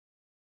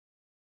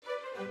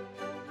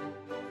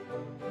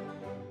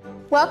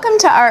Welcome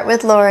to Art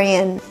with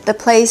Lorien, the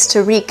place to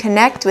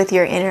reconnect with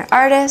your inner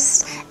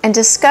artist and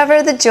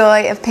discover the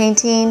joy of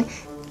painting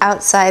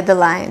outside the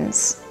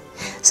lines.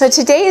 So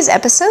today is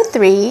episode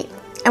 3,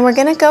 and we're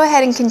going to go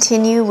ahead and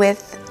continue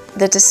with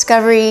the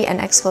discovery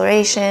and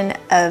exploration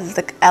of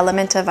the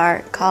element of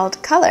art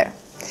called color.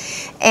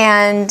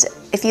 And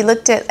if you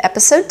looked at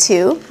episode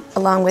 2,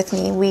 along with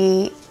me,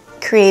 we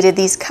created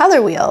these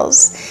color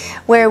wheels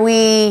where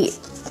we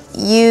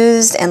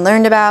used and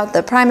learned about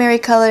the primary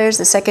colors,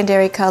 the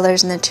secondary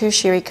colors, and the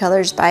tertiary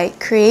colors by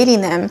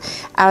creating them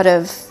out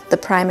of the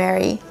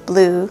primary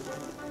blue,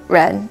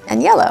 red,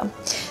 and yellow.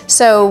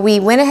 So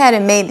we went ahead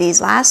and made these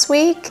last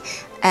week,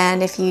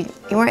 and if you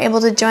weren't able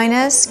to join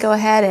us, go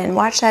ahead and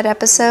watch that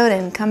episode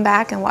and come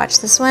back and watch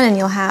this one, and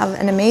you'll have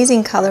an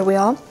amazing color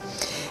wheel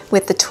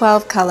with the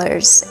 12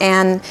 colors.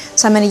 And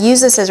so I'm going to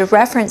use this as a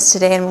reference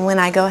today, and when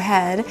I go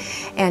ahead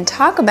and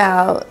talk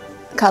about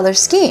color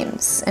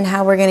schemes and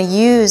how we're going to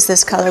use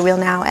this color wheel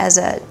now as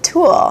a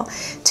tool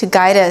to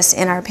guide us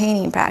in our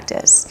painting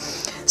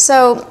practice.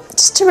 So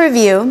just to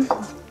review,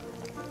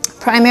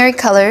 primary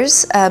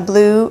colors,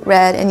 blue,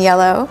 red, and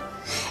yellow,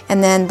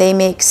 and then they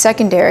make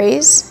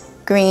secondaries,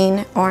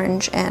 green,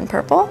 orange, and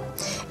purple.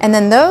 And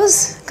then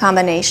those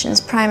combinations,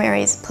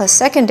 primaries plus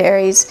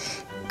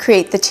secondaries,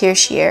 create the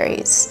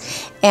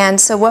tertiaries. And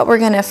so what we're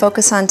going to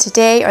focus on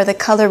today are the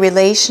color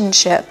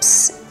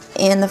relationships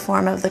in the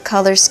form of the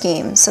color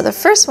scheme. So the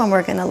first one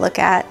we're going to look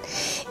at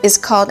is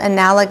called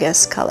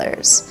analogous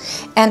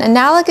colors. And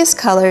analogous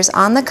colors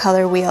on the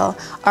color wheel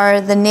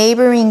are the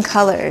neighboring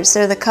colors.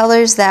 They're the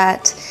colors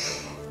that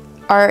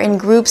are in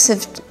groups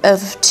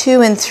of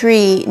 2 and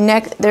 3.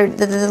 They're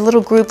the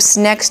little groups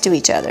next to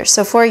each other.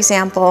 So for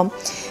example,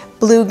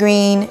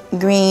 blue-green,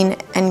 green,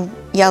 and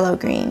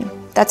yellow-green.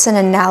 That's an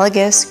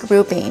analogous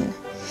grouping.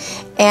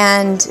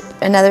 And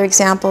another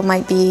example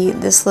might be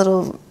this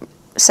little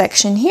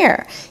section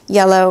here,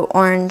 yellow,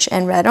 orange,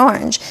 and red,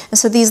 orange. And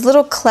so these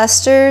little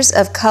clusters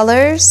of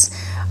colors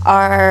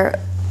are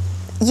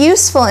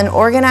useful in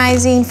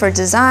organizing for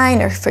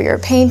design or for your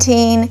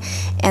painting,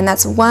 and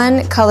that's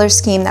one color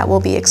scheme that we'll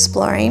be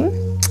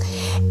exploring.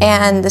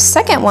 And the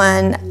second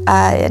one,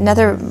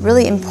 another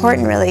really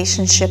important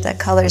relationship that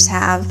colors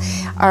have,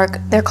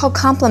 they're called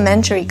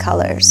complementary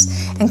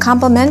colors. And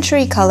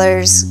complementary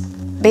colors,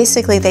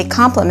 basically they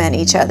complement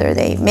each other.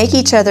 They make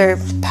each other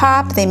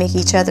pop, they make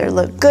each other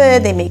look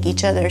good, they make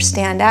each other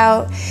stand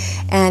out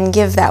and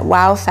give that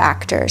wow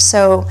factor.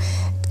 So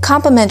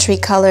complementary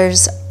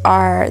colors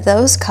are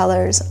those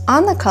colors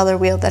on the color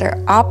wheel that are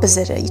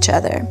opposite of each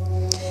other.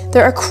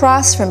 They're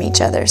across from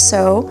each other.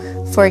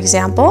 So for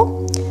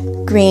example,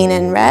 green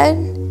and red,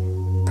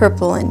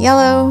 purple and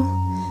yellow,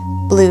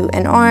 blue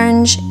and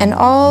orange, and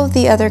all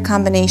the other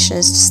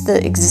combinations, just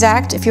the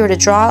exact, if you were to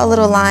draw a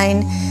little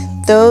line,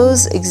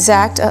 those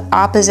exact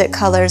opposite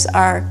colors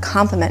are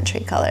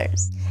complementary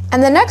colors.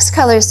 And the next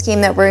color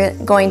scheme that we're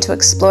going to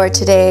explore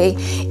today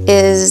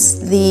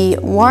is the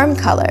warm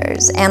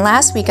colors. And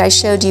last week I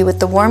showed you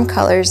with the warm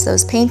colors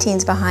those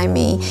paintings behind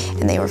me,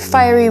 and they were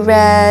fiery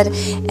red,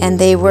 and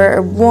they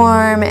were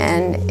warm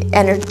and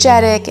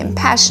energetic and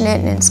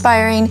passionate and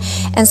inspiring.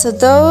 And so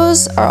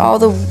those are all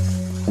the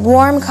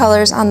warm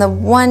colors on the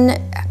one,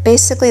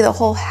 basically the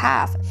whole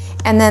half.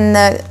 And then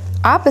the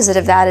opposite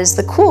of that is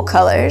the cool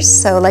colors,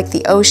 so like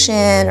the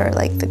ocean or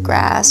like the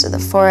grass or the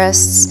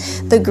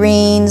forests, the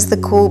greens, the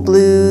cool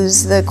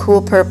blues, the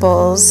cool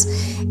purples.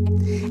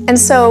 And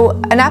so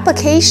an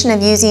application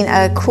of using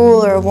a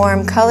cool or a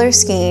warm color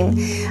scheme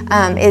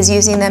is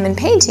using them in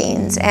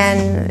paintings.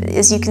 And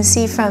as you can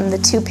see from the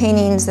 2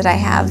 paintings that I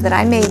have that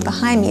I made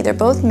behind me, they're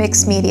both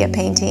mixed media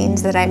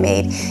paintings that I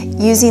made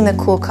using the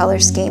cool color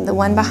scheme. The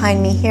one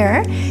behind me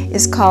here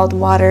is called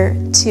Water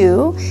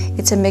 2.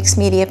 It's a mixed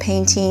media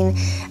painting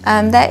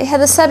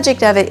the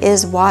subject of it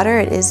is water,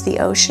 it is the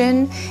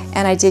ocean,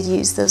 and I did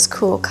use those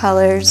cool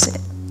colors,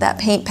 that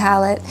paint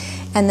palette.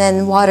 And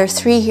then Water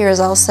 3 here is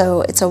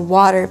also, it's a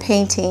water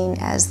painting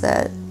as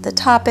the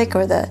topic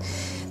or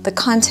the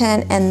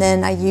content, and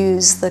then I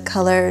use the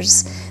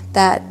colors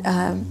that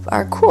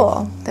are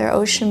cool. They're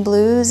ocean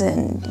blues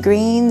and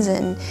greens,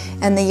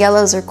 and the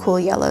yellows are cool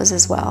yellows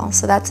as well.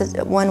 So that's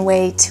one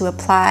way to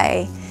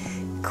apply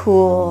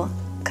cool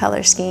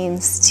color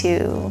schemes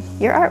to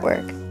your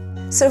artwork.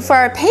 So for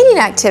our painting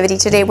activity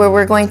today, where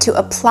we're going to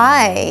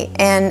apply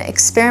and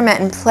experiment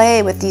and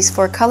play with these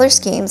 4 color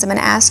schemes, I'm going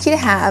to ask you to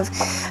have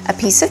a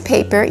piece of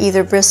paper,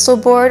 either Bristol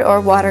board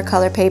or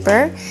watercolor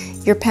paper,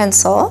 your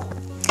pencil,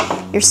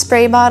 your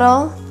spray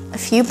bottle, a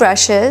few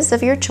brushes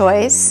of your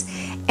choice,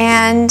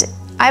 and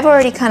I've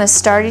already kind of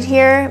started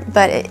here,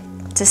 but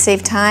to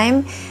save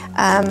time,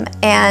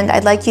 and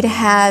I'd like you to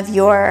have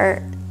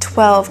your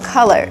 12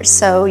 colors,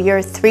 so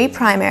your 3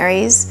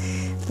 primaries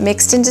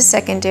mixed into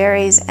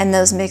secondaries and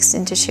those mixed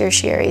into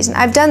tertiaries. And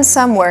I've done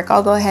some work.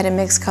 I'll go ahead and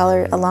mix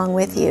color along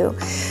with you.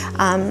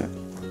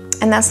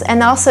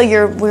 And also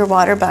your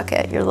water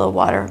bucket, your little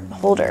water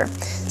holder.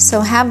 So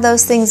have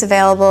those things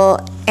available,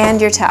 and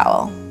your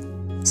towel.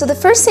 So the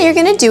first thing you're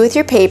going to do with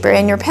your paper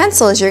and your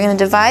pencil is you're going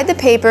to divide the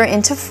paper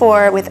into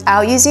 4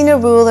 without using a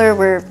ruler.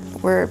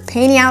 We're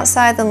painting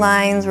outside the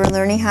lines. We're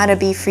learning how to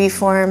be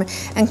freeform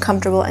and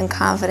comfortable and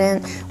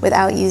confident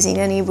without using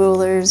any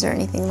rulers or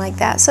anything like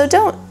that. So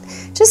don't,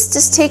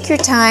 just take your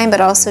time,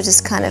 but also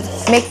just kind of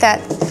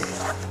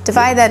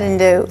divide that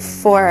into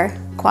 4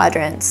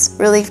 quadrants,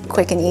 really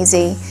quick and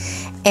easy.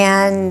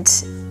 And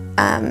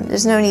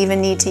there's no even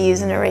need to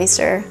use an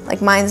eraser.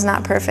 Like, mine's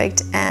not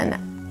perfect and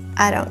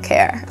I don't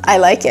care. I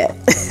like it.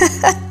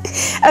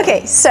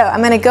 Okay, so I'm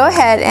going to go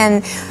ahead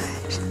and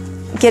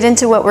get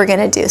into what we're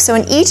going to do. So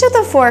in each of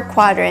the 4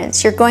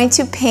 quadrants, you're going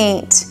to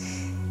paint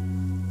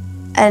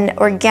an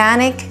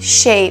organic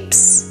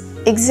shapes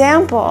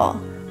example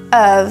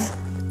of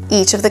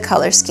each of the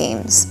color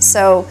schemes.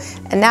 So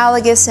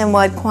analogous in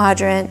one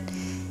quadrant,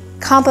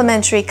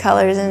 complementary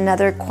colors in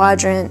another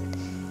quadrant,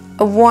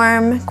 a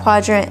warm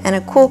quadrant, and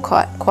a cool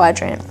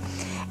quadrant.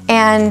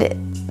 And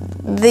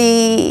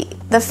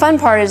the fun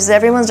part is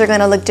everyone's are going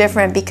to look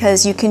different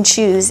because you can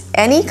choose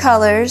any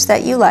colors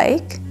that you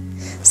like.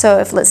 So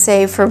if, let's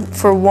say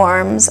for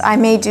warms, I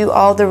may do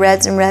all the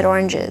reds and red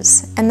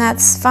oranges, and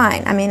that's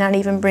fine. I may not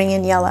even bring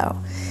in yellow.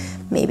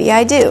 Maybe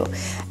I do.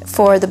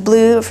 For the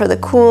blue, for the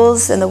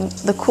cools and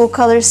the cool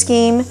color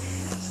scheme,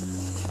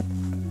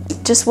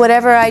 just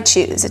whatever I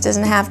choose. It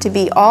doesn't have to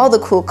be all the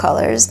cool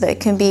colors, but it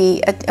can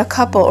be a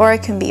couple, or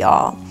it can be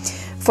all.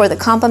 For the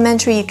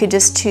complementary, you could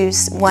just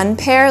choose 1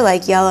 pair,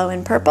 like yellow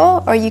and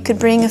purple, or you could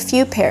bring a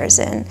few pairs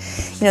in.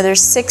 You know,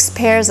 there's 6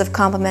 pairs of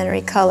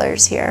complementary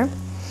colors here.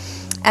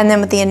 And then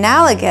with the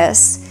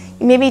analogous,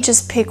 you maybe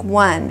just pick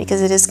 1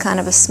 because it is kind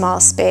of a small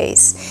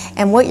space.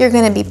 And what you're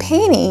going to be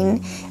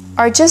painting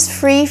are just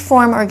free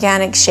form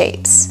organic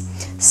shapes.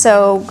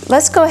 So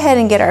let's go ahead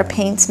and get our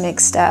paints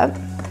mixed up.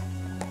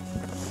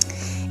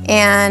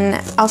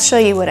 And I'll show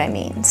you what I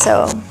mean.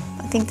 So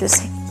I think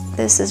this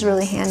is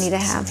really handy to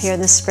have here,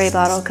 this spray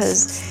bottle,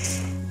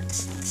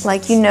 because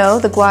like you know,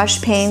 the gouache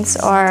paints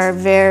are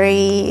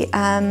very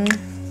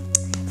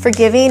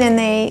forgiving, and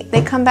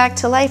they come back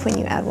to life when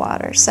you add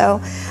water.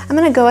 So I'm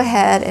going to go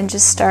ahead and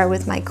just start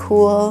with my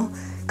cool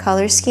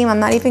color scheme. I'm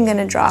not even going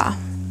to draw.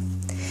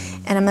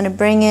 And I'm going to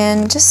bring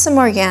in just some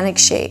organic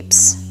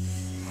shapes.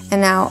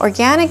 And now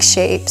organic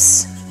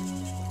shapes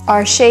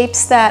are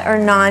shapes that are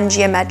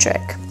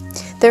non-geometric.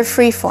 They're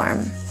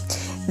freeform.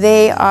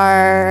 They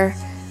are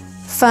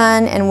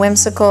fun and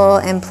whimsical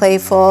and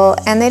playful,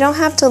 and they don't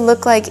have to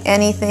look like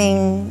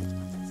anything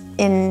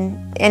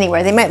in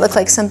anywhere. They might look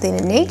like something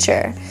in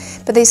nature,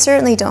 but they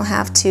certainly don't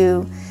have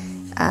to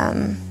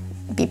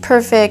be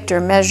perfect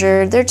or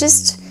measured. They're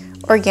just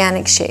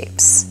organic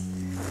shapes.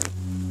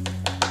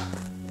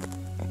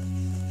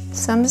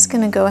 So I'm just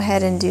going to go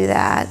ahead and do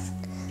that.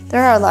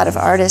 There are a lot of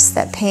artists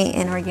that paint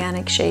in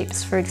organic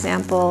shapes. For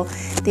example,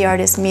 the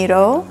artist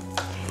Miro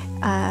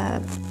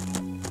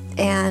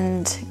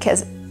and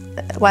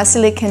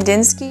Wassily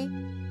Kandinsky.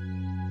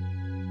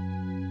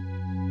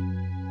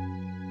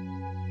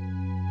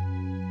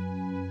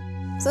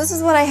 So this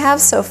is what I have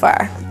so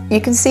far.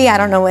 You can see I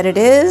don't know what it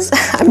is.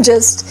 I'm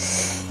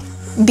just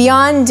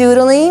beyond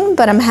doodling,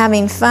 but I'm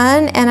having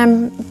fun, and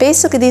I'm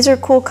basically, these are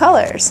cool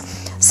colors.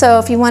 So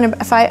if you want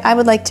to, I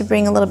would like to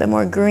bring a little bit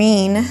more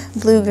green,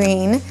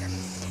 blue-green,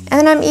 and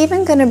then I'm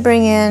even going to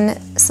bring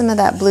in some of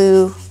that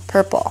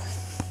blue-purple.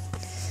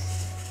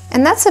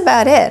 And that's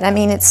about it. I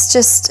mean, it's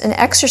just an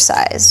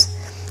exercise,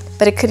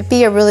 but it could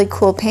be a really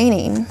cool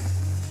painting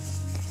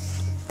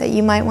that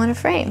you might want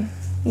to frame.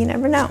 You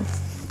never know.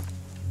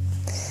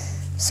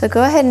 So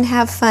go ahead and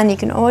have fun. You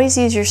can always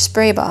use your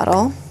spray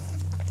bottle.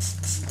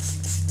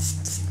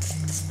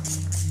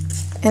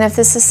 And if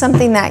this is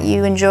something that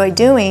you enjoy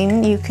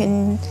doing, you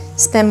can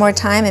spend more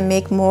time and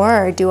make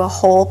more, or do a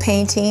whole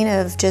painting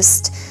of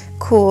just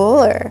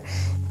cool or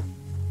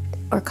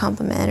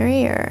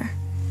complementary or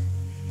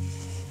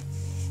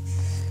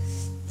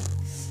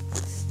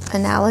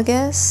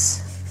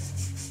analogous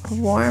or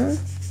warm.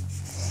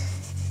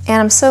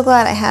 And I'm so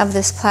glad I have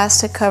this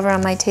plastic cover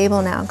on my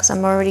table now, because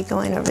I'm already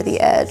going over the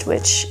edge,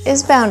 which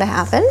is bound to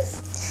happen.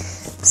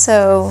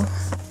 So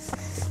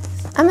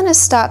I'm going to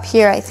stop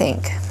here, I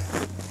think,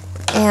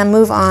 and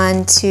move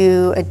on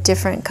to a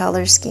different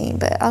color scheme.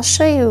 But I'll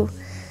show you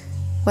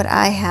what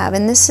I have.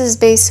 And this is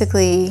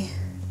basically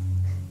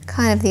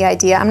kind of the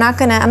idea. I'm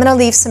going to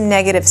leave some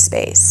negative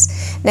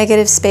space.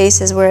 Negative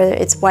space is where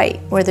it's white,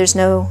 where there's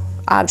no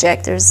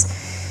object,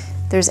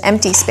 there's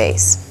empty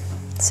space.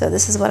 So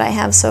this is what I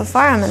have so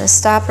far. I'm going to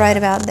stop right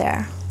about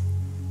there.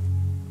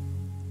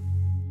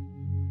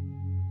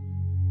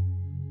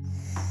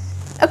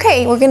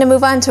 Okay, we're going to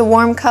move on to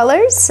warm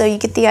colors, so you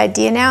get the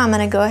idea now. I'm going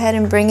to go ahead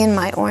and bring in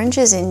my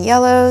oranges and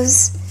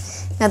yellows.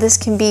 Now this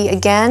can be,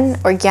 again,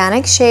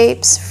 organic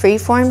shapes,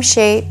 freeform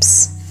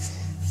shapes,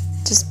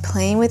 just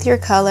playing with your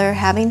color,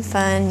 having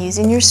fun,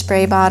 using your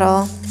spray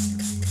bottle.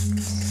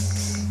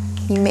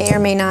 You may or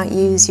may not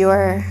use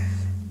your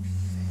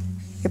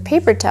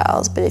paper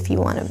towels, but if you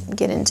want to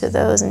get into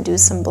those and do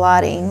some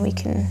blotting, we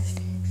can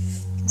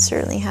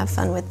certainly have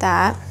fun with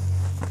that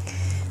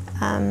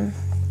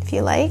if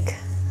you like.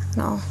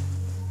 And I'll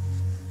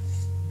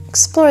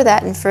explore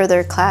that in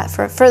further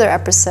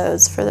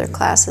episodes, further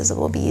classes that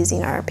we'll be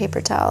using our paper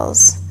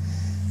towels.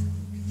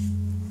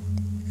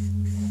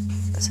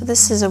 So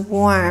this is a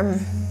warm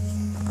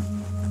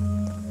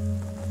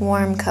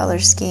color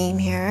scheme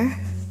here.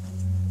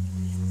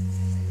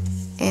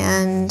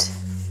 And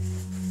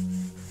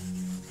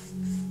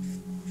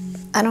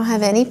I don't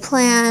have any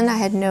plan. I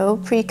had no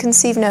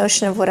preconceived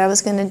notion of what I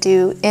was going to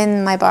do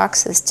in my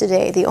boxes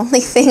today. The only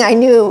thing I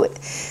knew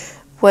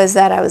was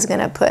that I was going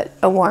to put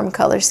a warm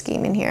color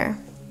scheme in here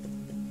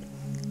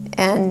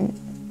and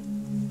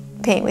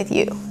paint with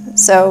you.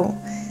 So,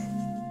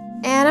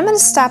 and I'm going to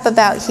stop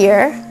about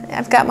here.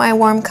 I've got my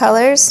warm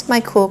colors,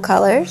 my cool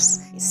colors.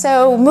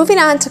 So moving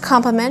on to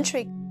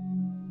complementary.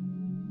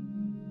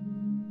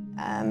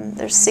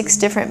 There's 6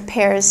 different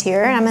pairs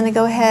here. I'm going to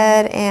go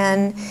ahead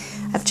and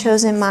I've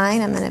chosen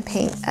mine. I'm going to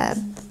paint a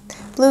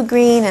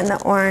blue-green and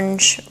the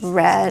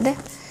orange-red.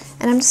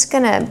 And I'm just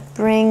going to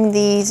bring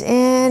these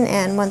in,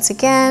 and once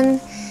again,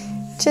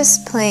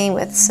 just playing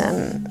with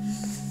some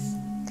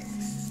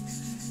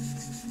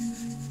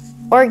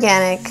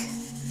organic,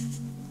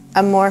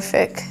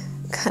 amorphic,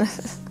 kind of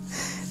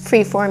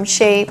freeform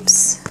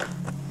shapes.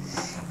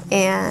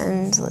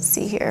 And let's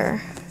see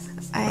here,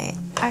 I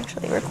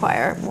actually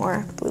require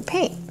more blue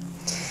paint.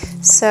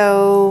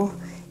 So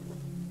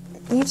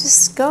you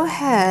just go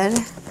ahead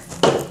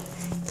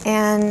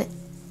and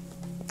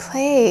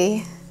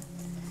play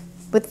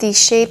with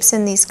these shapes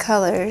and these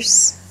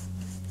colors.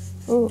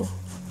 Ooh,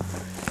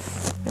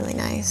 really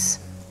nice.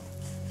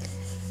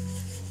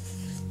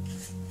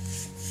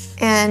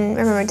 And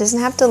remember, it doesn't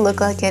have to look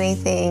like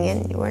anything,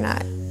 and we're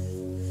not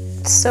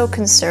so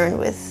concerned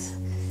with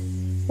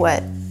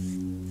what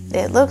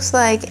it looks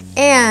like,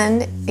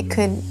 and it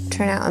could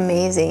turn out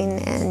amazing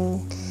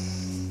and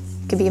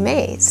you could be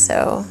amazed.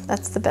 So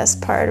that's the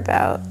best part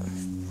about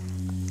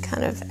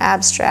kind of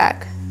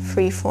abstract,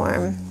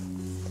 freeform,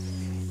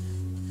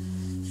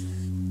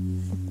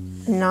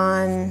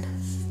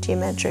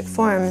 non-geometric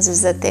forms,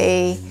 is that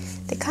they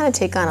kind of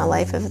take on a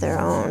life of their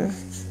own.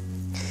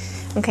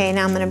 Okay,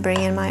 now I'm going to bring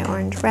in my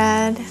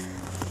orange-red.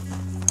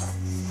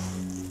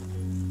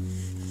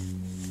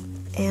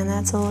 And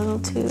that's a little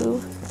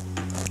too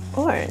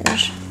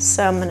orange.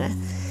 So I'm going to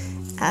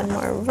add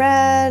more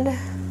red.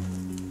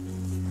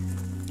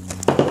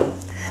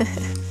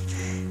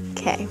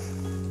 Okay.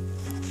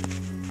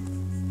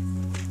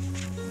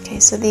 Okay,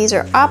 so these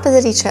are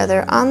opposite each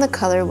other on the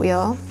color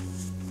wheel.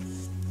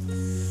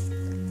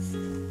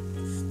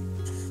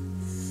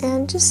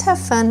 And just have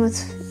fun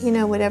with, you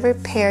know, whatever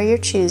pair you're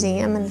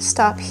choosing. I'm going to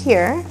stop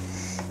here,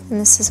 and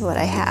this is what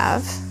I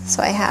have.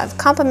 So I have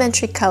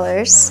complementary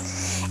colors.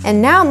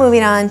 And now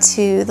moving on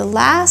to the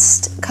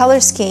last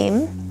color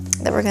scheme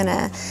that we're going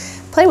to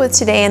play with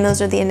today, and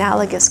those are the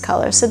analogous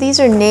colors. So these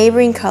are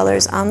neighboring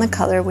colors on the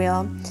color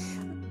wheel. I'm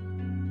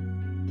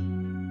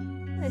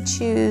going to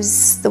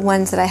choose the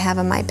ones that I have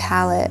on my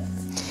palette.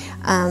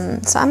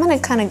 So I'm going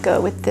to kind of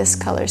go with this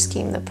color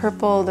scheme, the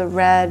purple, the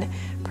red,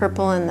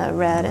 purple and the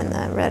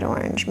red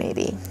orange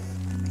maybe,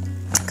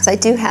 because I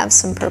do have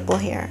some purple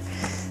here.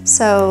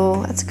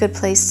 So that's a good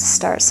place to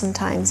start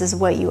sometimes, is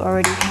what you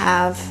already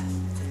have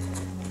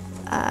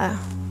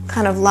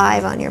kind of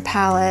live on your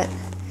palette.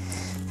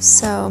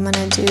 So I'm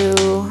going to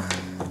do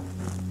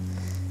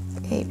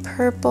a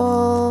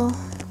purple.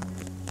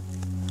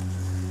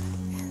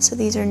 And so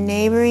these are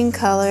neighboring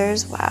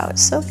colors. Wow,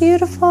 it's so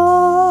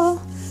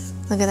beautiful.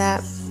 Look at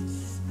that.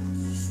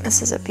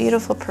 This is a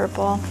beautiful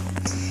purple.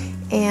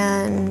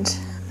 And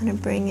I'm going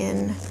to bring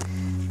in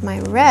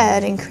my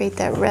red and create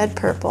that red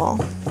purple.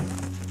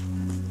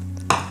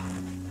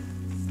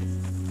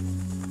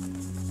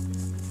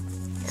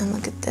 And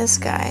look at this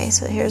guy.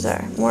 So here's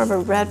our more of a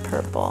red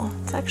purple.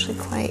 It's actually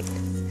quite,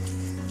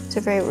 it's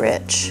very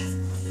rich.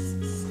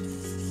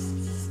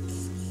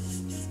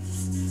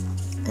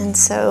 And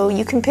so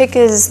you can pick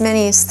as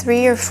many as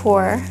 3 or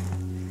 4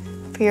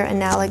 for your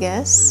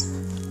analogous.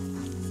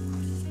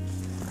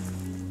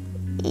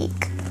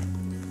 Eek.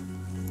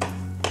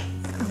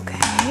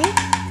 Okay.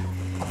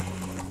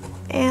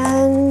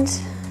 And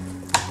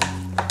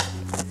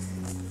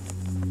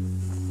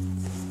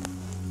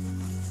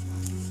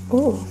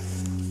ooh, oh,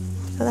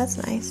 that's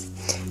nice.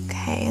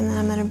 Okay, and then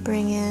I'm going to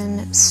bring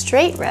in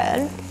straight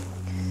red.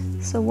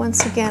 So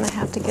once again, I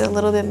have to get a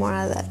little bit more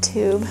out of that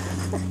tube.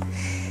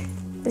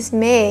 This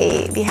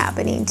may be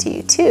happening to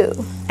you too,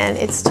 and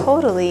it's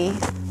totally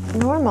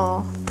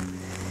normal.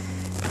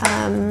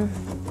 And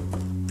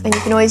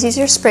you can always use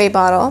your spray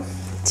bottle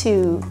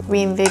to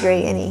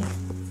reinvigorate any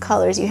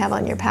colors you have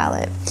on your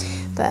palette.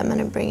 But I'm going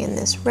to bring in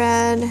this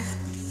red,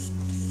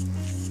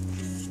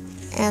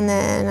 and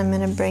then I'm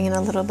going to bring in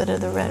a little bit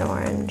of the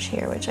red-orange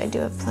here, which I do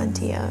have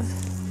plenty of.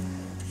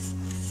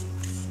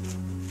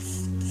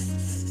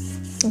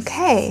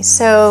 Okay,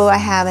 so I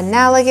have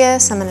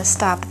analogous, I'm going to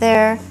stop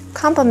there,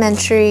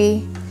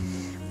 complementary,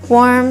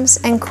 warms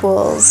and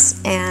cools,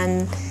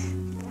 and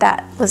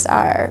that was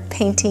our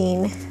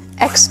painting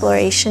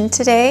exploration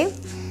today.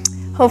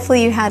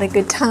 Hopefully you had a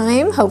good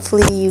time.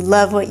 Hopefully you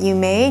love what you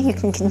made. You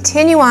can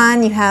continue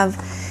on. You have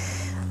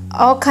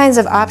all kinds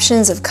of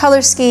options of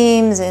color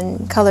schemes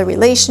and color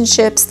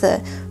relationships, the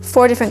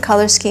 4 different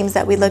color schemes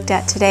that we looked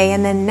at today.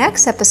 And then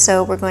next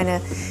episode, we're going to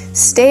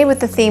stay with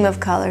the theme of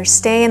color,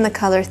 stay in the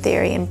color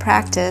theory and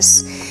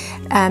practice,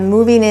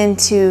 moving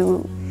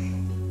into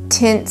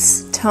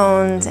tints,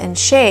 tones, and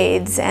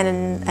shades,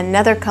 and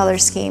another color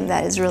scheme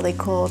that is really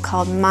cool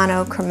called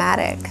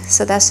monochromatic.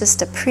 So that's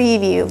just a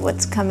preview of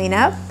what's coming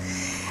up.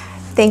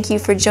 Thank you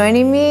for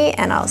joining me,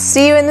 and I'll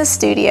see you in the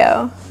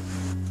studio.